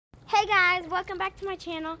Hey guys, welcome back to my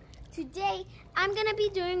channel. Today, I'm gonna be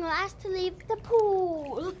doing last to leave the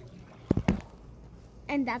pool.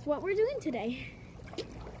 And that's what we're doing today.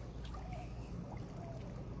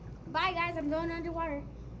 Bye guys, I'm going underwater.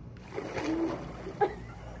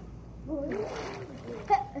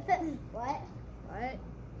 What?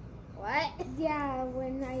 What? Yeah,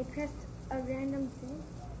 when I pressed a random thing,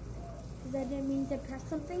 that didn't mean to press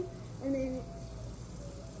something, and then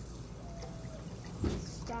it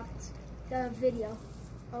stopped the video.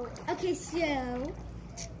 Oh. Okay, so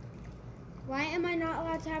why am I not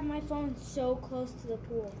allowed to have my phone so close to the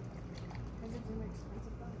pool? Because it's an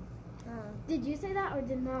expensive phone. Did you say that or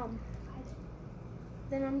did Mom? I did.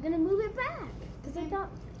 Then I'm gonna move it back because I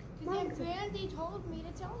thought Mom. Brandy told me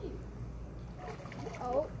to tell you.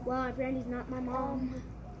 Oh, well, Brandy's not my mom.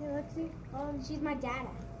 Hey, Lexi. She's my dad.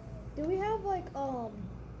 Do we have like an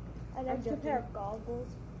extra pair of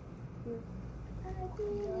goggles? Look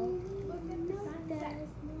at the sunset.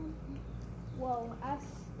 Whoa,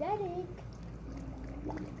 aesthetic.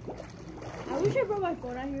 I wish I brought my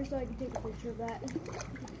phone out here so I could take a picture of that.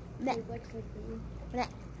 It's like so pretty.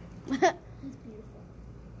 It's beautiful.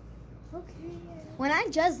 Okay. When I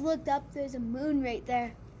just looked up, there's a moon right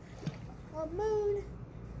there. A moon.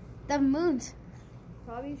 The moons.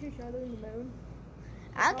 Probably you should show them the moon.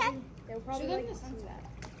 Okay. They'll probably like to see that.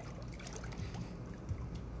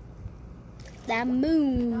 The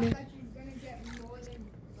moon.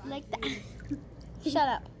 Like that. Shut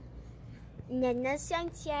up. In the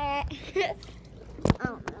sunset. I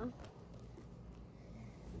don't know.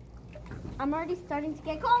 I'm already starting to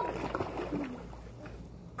get cold.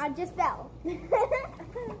 I just fell. Can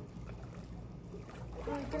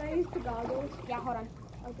I use the goggles? Yeah, hold on.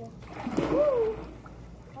 Okay. Woo.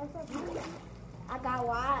 How's that? I got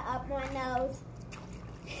water up my nose.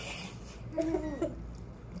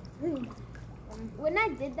 When I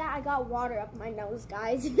did that, I got water up my nose,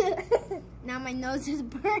 guys. Now my nose is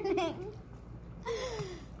burning.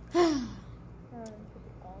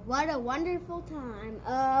 What a wonderful time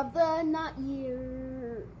of the not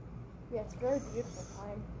year. Yes, very beautiful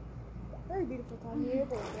time. Very beautiful time. You're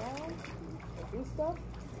able to down, do stuff.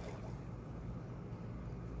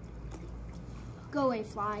 Go away,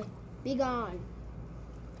 fly. Be gone.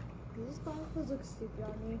 These goggles look stupid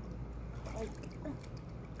on me. Like,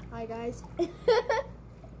 hi guys. Yeah,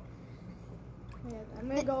 I'm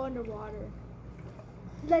gonna go underwater.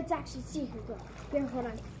 Let's actually see her go. Here, hold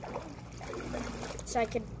on. So I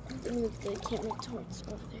could move the camera towards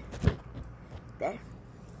over there. There.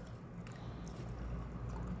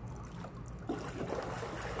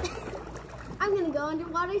 I'm gonna go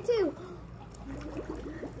underwater too.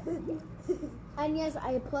 And yes,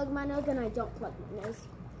 I plug my nose and I don't plug my nose.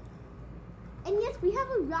 And yes, we have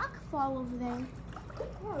a rock fall over there.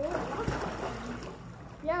 Oh, yeah, rock fall.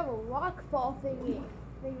 You have a rock fall thingy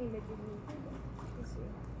that you need. Let's see.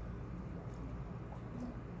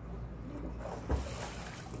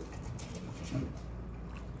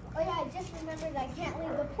 Oh yeah, I just remembered I can't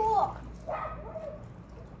leave the pool.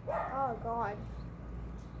 Oh god.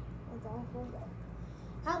 That's awful.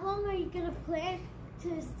 How long are you gonna plan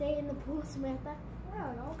to stay in the pool, Samantha? I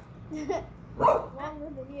don't know. Longer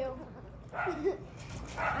than you.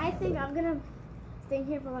 I think I'm gonna stay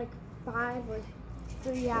here for like 5 or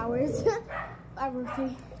 3 hours. 5 or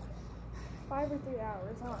 3. 5 or 3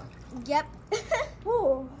 hours, huh? Yep.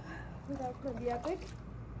 Oh, that's gonna be epic.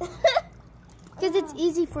 Because it's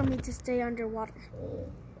easy for me to stay underwater.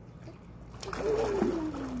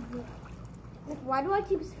 Why do I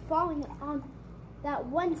keep falling on that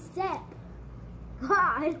one step?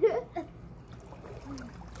 God.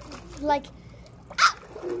 Like, ah!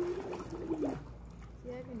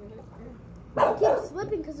 Yeah, I can do it. I keep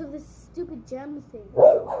slipping because of this stupid gem thing.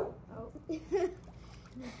 Oh.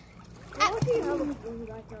 I wish you had a pool in your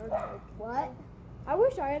backyard. What? I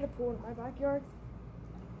wish I had a pool in my backyard.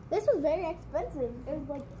 This was very expensive. It was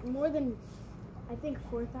like more than, I think,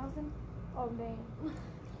 4,000. Oh, dang.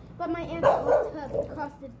 But my aunt's hot tub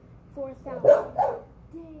costed 4,000.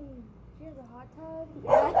 Dang. She has a hot tub?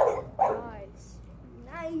 Yeah. Nice.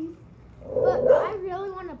 Nice. But I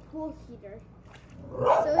really want a pool heater.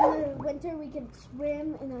 So in the winter we can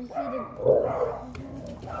swim in a heated.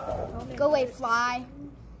 Go away, fly.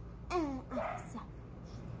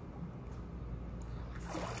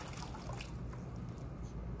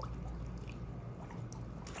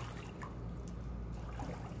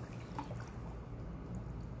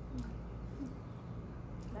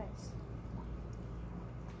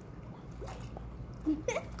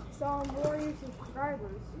 So, who are your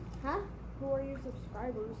subscribers? Huh? Who are your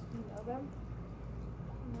subscribers? Do you know them?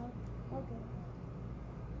 No? Okay.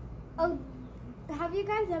 Oh, have Have you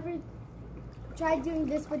guys ever tried doing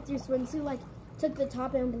this with your swimsuit? Like, took the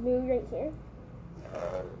top and blew right here?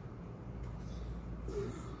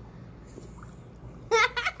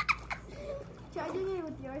 Try doing it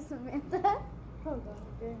with yours, Samantha. Hold on,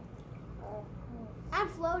 okay. I'm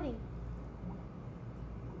floating.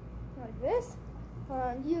 Like this?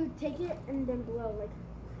 You take it and then blow, like.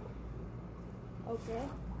 Okay.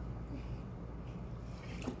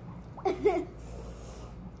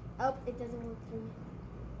 Oh, it doesn't work for me.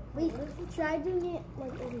 We try doing it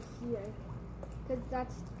like over here, because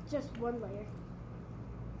that's just one layer.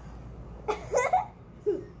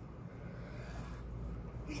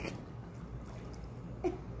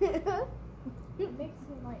 It makes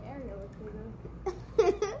my area look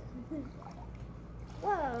bigger.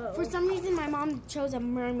 Whoa. For some reason, my mom chose a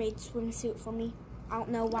mermaid swimsuit for me. I don't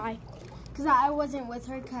know why. Because I wasn't with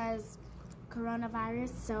her because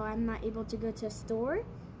coronavirus, so I'm not able to go to a store.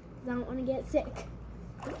 Because I don't want to get sick.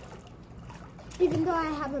 Even though I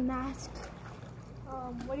have a mask.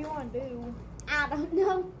 What do you want to do? I don't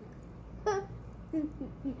know. I'm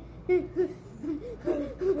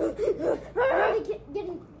already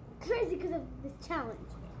getting crazy because of this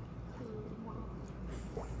challenge.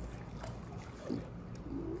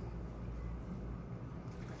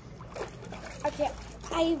 Okay,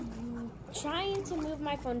 I'm trying to move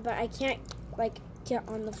my phone, but I can't, like, get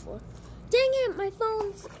on the floor. Dang it, my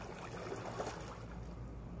phone's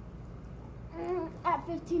at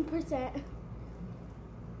 15%.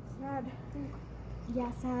 Sad.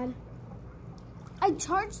 Yeah, sad. I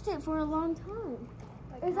charged it for a long time.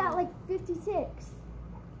 It was at like 56.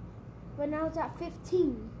 But now it's at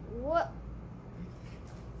 15. What?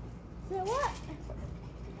 So what?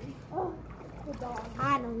 Oh, the dog.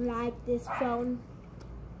 I don't like this phone.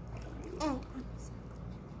 Oh,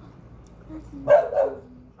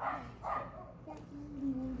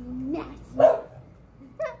 nasty.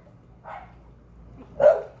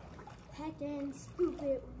 Heckin'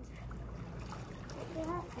 stupid.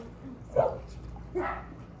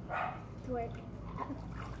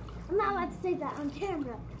 I'm not allowed to say that on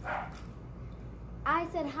camera. I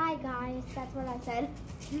said hi guys, that's what I said.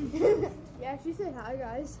 Yeah, she said hi,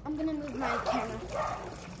 guys. I'm gonna move my camera.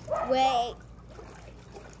 Wait.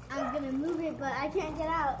 I was gonna move it, but I can't get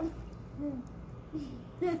out.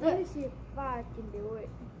 Let me see if I can do it.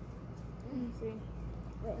 Let me see.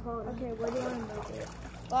 Wait, hold on. Okay, where do you want to move it?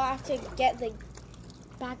 Well, I have to get the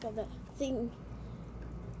back of the thing.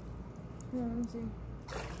 Let me see.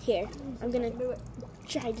 Here, I'm gonna Do it.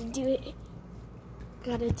 try to do it.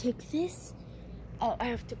 Gotta take this. Oh, I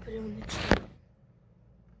have to put it on the chair.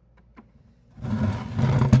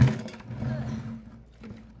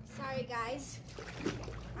 Sorry, guys.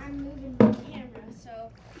 I'm moving the camera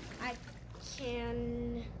so I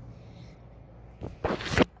can.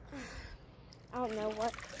 I don't know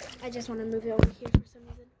what. I just want to move it over here for some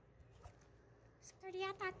reason.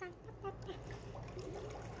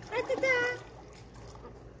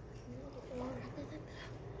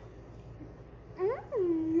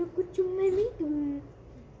 Look what you made me do.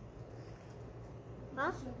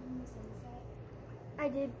 Huh? I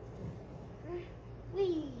did.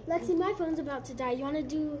 Lexi, my phone's about to die. You want to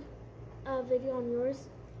do a video on yours?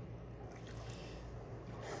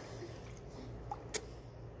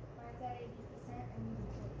 Mine's at 80%.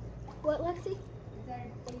 What, Lexi? It's at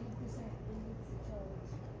 80%. It needs to charge.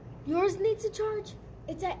 Yours needs a charge?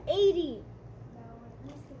 It's at 80. No, it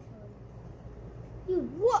needs to charge. You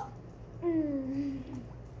what?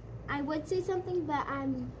 I would say something, but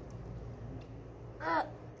I'm.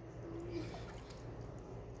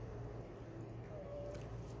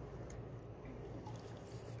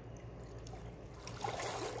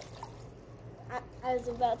 I was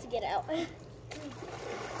about to get out. Wait,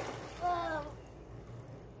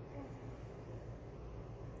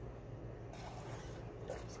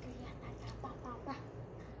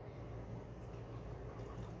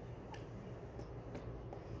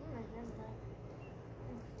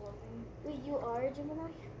 you are a Gemini?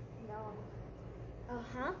 No,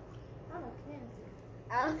 Uh-huh. I'm a Cancer.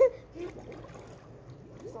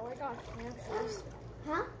 So I got cancers.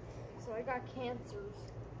 Huh? So I got cancers.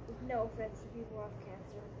 No offense to people who have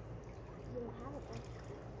cancer. You don't have it then.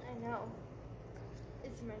 I know.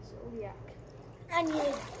 It's my zodiac. I need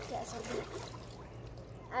to get something.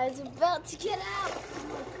 I was about to get out. Oh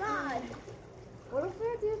my god. What if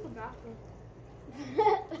I do the bathroom?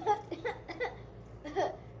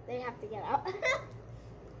 They have to get out.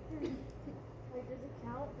 Wait, does it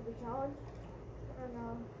count for the challenge? Or no?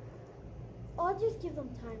 I'll just give them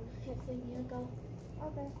time if they need to go.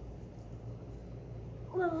 Okay.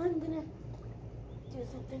 Well, I'm gonna do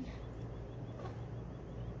something.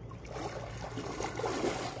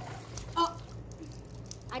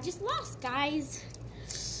 just lost, guys.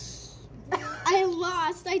 I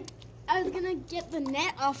lost. I was gonna get the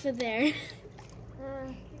net off of there.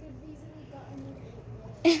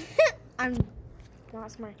 I'm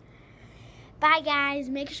not smart. Bye, guys.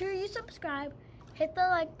 Make sure you subscribe, hit the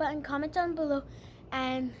like button, comment down below,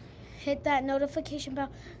 and hit that notification bell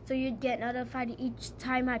so you get notified each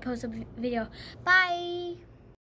time I post a video. Bye.